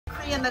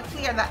decree and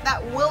declare that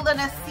that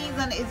wilderness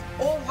season is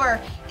over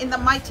in the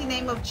mighty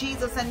name of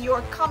Jesus, and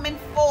you're coming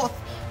forth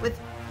with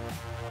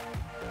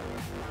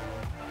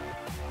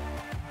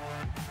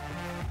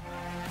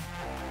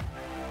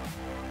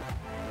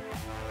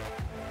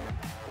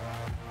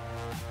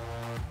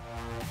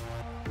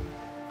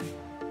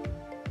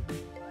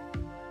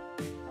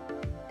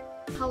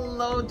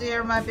Hello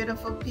dear my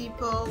beautiful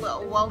people,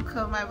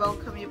 welcome. I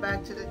welcome you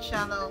back to the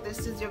channel.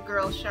 This is your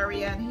girl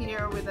Sharianne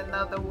here with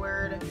another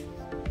word.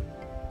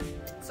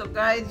 So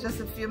guys, just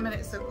a few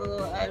minutes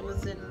ago I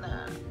was in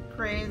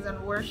praise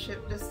and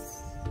worship,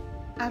 just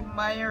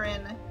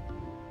admiring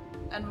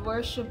and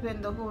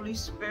worshiping the Holy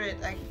Spirit.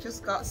 I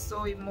just got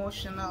so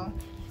emotional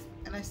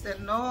and I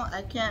said, no,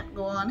 I can't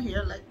go on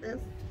here like this.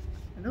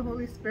 And the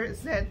Holy Spirit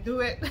said, do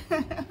it.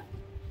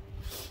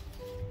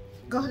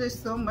 God is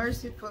so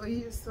merciful.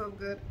 He is so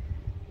good.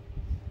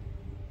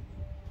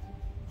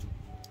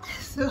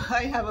 So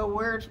I have a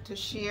word to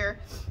share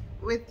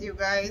with you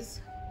guys.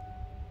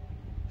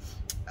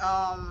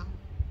 I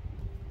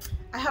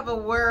have a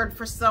word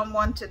for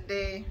someone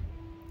today.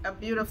 A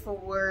beautiful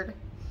word.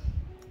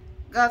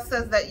 God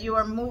says that you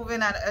are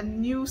moving at a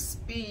new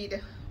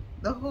speed.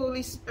 The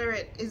Holy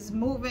Spirit is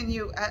moving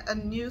you at a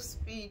new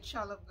speed,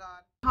 child of God.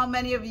 How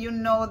many of you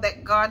know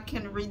that God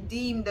can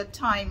redeem the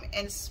time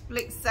in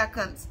split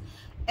seconds?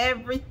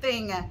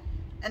 Everything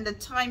and the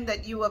time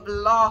that you have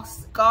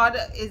lost, God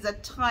is a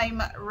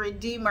time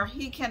redeemer.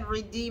 He can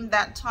redeem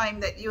that time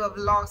that you have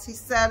lost. He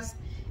says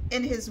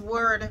in his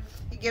word,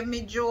 he gave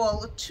me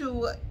Joel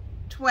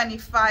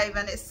 2:25,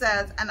 and it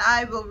says, and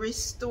I will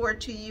restore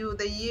to you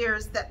the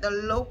years that the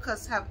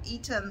locusts have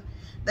eaten,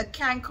 the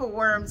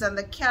cankerworms and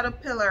the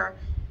caterpillar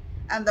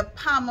and the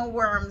palmer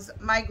worms,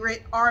 my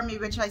great army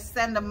which I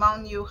send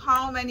among you.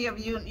 How many of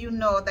you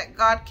know that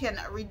God can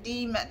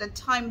redeem the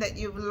time that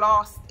you've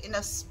lost in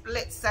a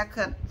split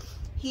second?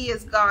 He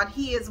is God.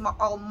 He is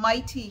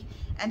almighty,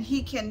 and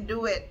he can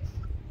do it.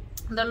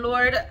 The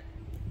Lord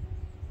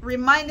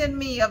reminded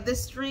me of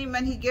this dream,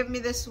 and he gave me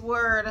this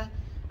word.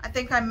 I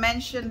think I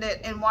mentioned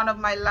it in one of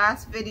my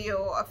last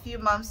video a few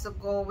months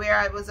ago, where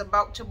I was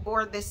about to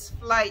board this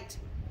flight.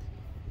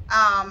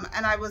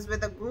 And I was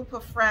with a group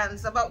of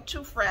friends, about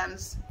 2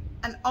 friends,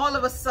 and all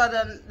of a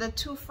sudden the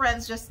 2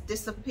 friends just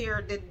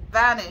disappeared. They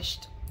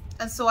vanished.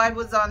 And so I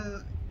was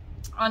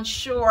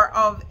unsure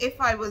of if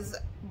I was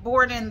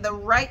boarding the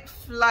right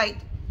flight.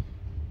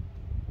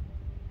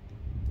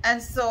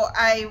 And so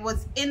I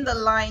was in the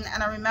line,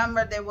 and I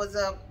remember there was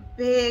a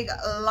big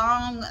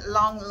long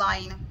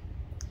line,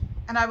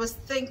 and I was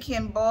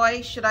thinking,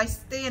 boy, should I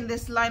stay in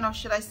this line or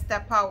should I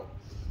step out?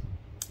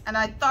 And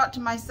I thought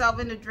to myself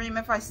in the dream,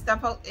 if I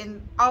step out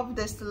of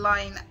this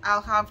line,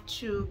 I'll have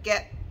to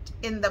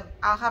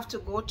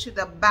go to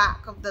the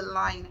back of the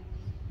line.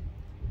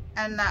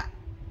 And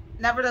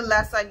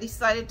nevertheless, I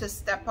decided to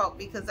step out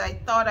because I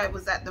thought I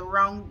was at the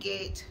wrong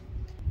gate.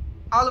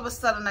 All of a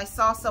sudden, I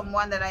saw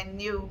someone that I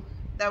knew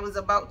that was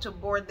about to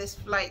board this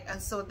flight. And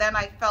so then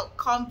I felt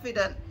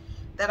confident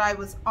that I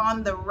was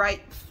on the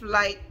right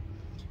flight.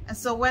 And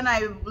so when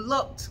I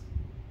looked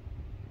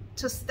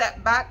to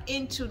step back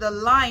into the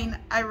line,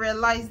 I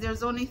realized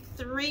there's only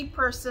 3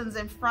 persons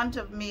in front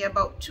of me,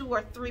 about 2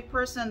 or 3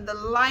 persons. The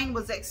line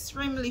was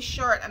extremely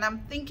short, and I'm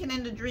thinking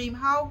in the dream,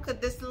 how could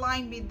this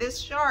line be this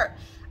short?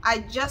 I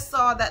just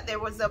saw that there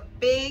was a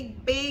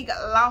big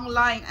long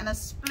line, and a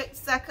split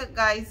second,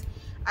 guys,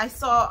 I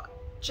saw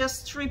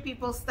just 3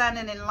 people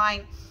standing in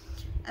line.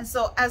 And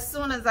so as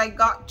soon as I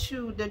got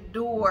to the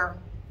door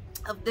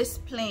of this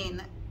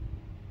plane,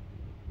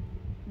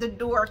 the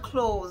door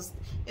closed.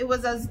 It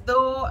was as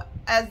though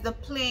the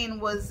plane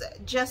was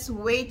just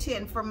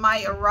waiting for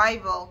my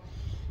arrival.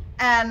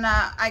 And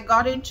I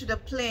got into the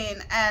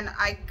plane, and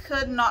I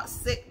could not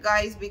sit,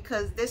 guys,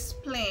 because this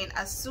plane,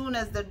 as soon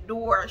as the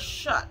door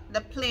shut,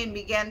 the plane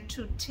began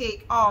to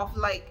take off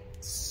like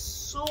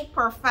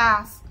super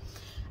fast.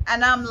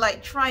 And I'm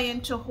like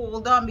trying to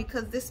hold on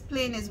because this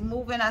plane is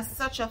moving at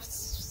such a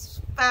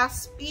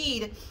fast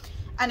speed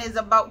and is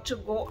about to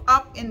go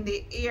up in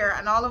the air.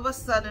 And all of a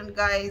sudden,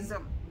 guys,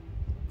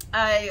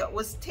 I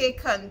was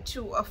taken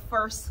to a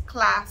first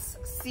class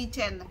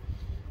seating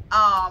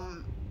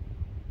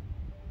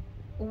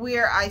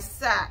where I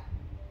sat.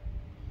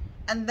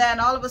 And then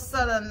all of a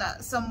sudden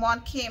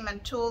someone came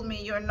and told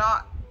me, you're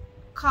not,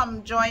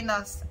 come join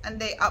us. And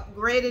they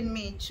upgraded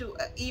me to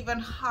an even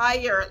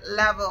higher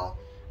level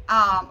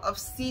of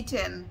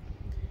seating.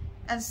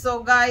 And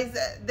so guys,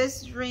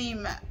 this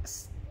dream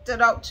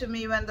stood out to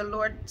me when the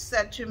Lord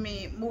said to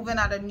me, moving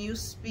at a new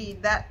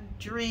speed. That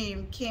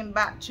dream came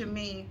back to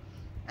me.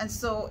 And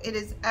so it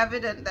is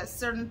evident that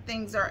certain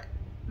things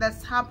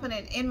that's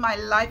happening in my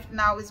life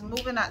now is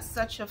moving at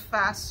such a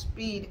fast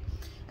speed.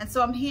 And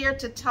so I'm here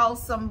to tell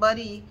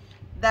somebody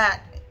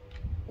that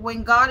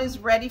when God is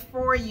ready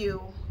for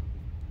you,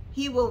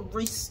 he will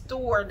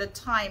restore the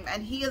time,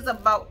 and he is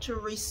about to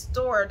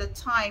restore the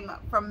time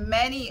for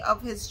many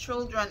of his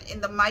children in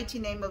the mighty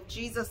name of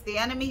Jesus. The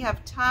enemy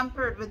have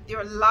tampered with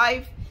your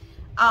life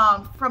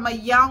from a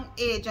young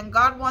age, and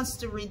God wants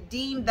to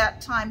redeem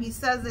that time. He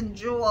says in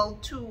Joel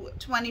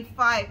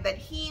 2:25 that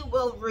he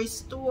will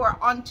restore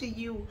unto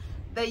you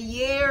the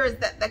years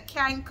that the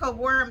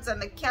cankerworms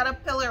and the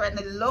caterpillar and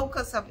the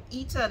locust have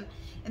eaten,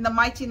 in the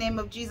mighty name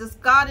of Jesus.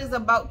 God is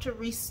about to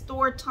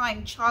restore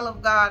time, child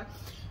of God.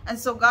 And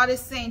so God is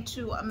saying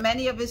to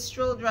many of his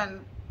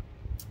children,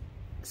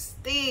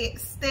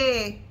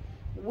 stay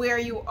where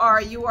you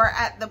are. You are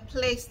at the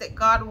place that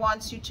God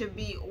wants you to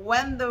be.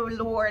 When the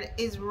Lord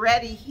is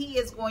ready, he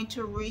is going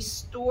to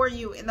restore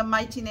you in the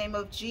mighty name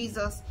of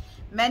Jesus.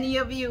 Many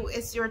of you,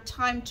 it's your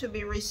time to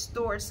be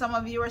restored. Some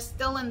of you are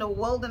still in the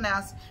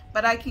wilderness,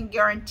 but I can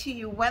guarantee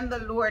you, when the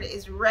Lord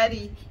is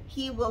ready,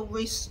 he will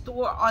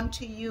restore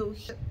unto you.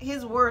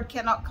 His word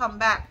cannot come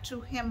back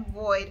to him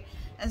void.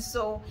 And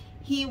so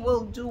he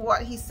will do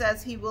what he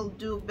says he will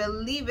do.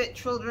 Believe it,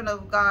 children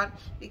of God,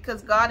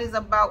 because God is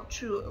about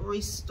to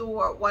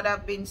restore what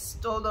have been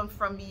stolen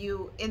from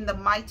you in the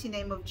mighty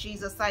name of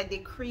Jesus. I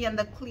decree and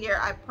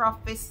declare, I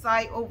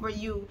prophesy over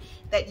you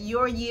that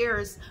your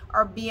years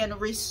are being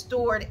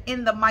restored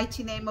in the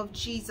mighty name of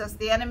Jesus.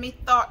 The enemy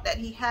thought that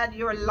he had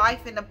your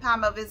life in the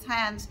palm of his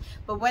hands,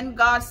 but when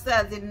God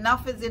says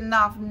enough is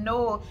enough,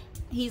 no,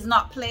 he's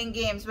not playing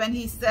games. When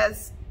he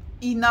says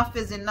enough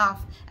is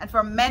enough. And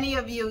for many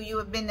of you, you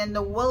have been in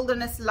the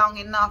wilderness long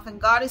enough,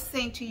 and God is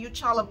saying to you,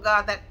 child of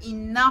God, that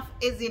enough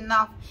is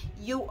enough.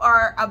 You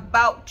are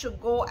about to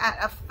go at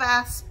a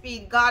fast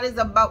speed. God is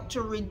about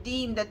to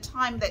redeem the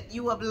time that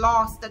you have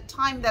lost, the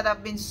time that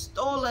have been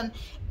stolen,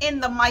 in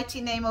the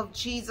mighty name of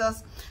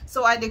Jesus.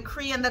 So I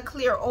decree and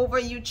declare over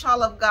you,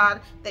 child of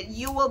God, that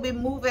you will be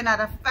moving at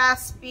a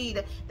fast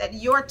speed, that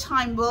your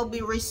time will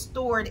be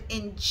restored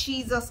in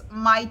Jesus'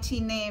 mighty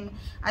name.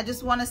 I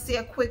just want to say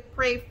a quick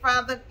prayer.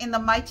 Father, in the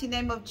mighty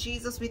name of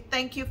Jesus, we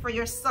thank you for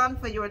your son,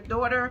 for your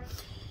daughter.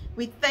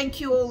 We thank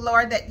you, O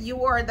Lord, that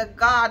you are the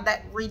God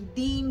that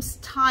redeems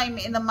time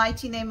in the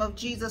mighty name of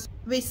Jesus.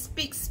 We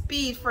speak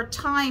speed for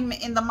time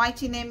in the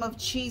mighty name of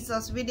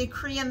Jesus. We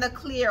decree and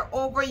declare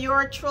over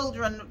your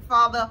children,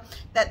 Father,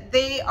 that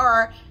they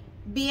are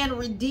being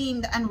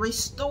redeemed and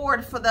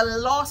restored for the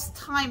lost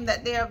time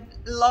that they have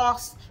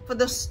lost, for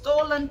the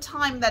stolen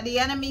time that the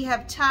enemy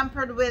have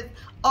tampered with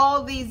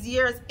all these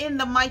years. In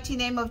the mighty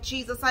name of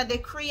Jesus, I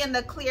decree and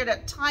declare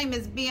that time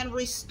is being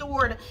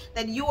restored,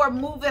 that you are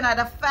moving at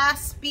a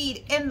fast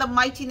speed in the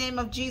mighty name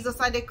of Jesus.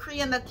 I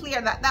decree and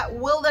declare that that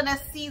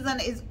wilderness season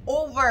is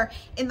over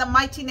in the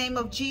mighty name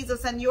of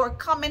Jesus, and you are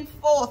coming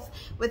forth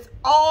with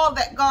all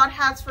that God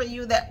has for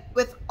you, that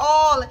with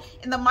all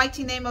in the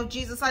mighty name of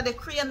Jesus. I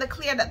decree and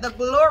declare that the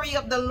glory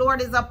of the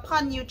Lord is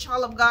upon you,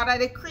 child of God. I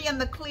decree and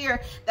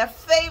declare that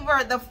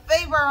the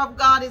favor of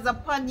God is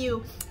upon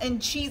you in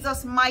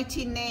Jesus'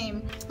 mighty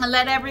name. And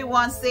let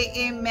everyone say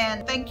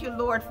amen. Thank you,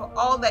 Lord, for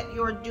all that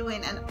you're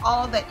doing and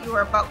all that you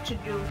are about to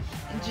do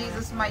in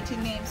Jesus' mighty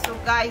name. So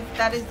guys,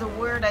 that is the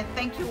word. I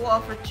thank you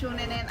all for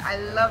tuning in. I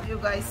love you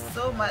guys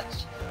so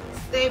much.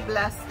 Stay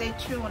blessed, stay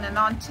tuned, and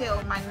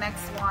until my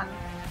next one,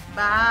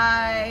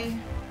 bye.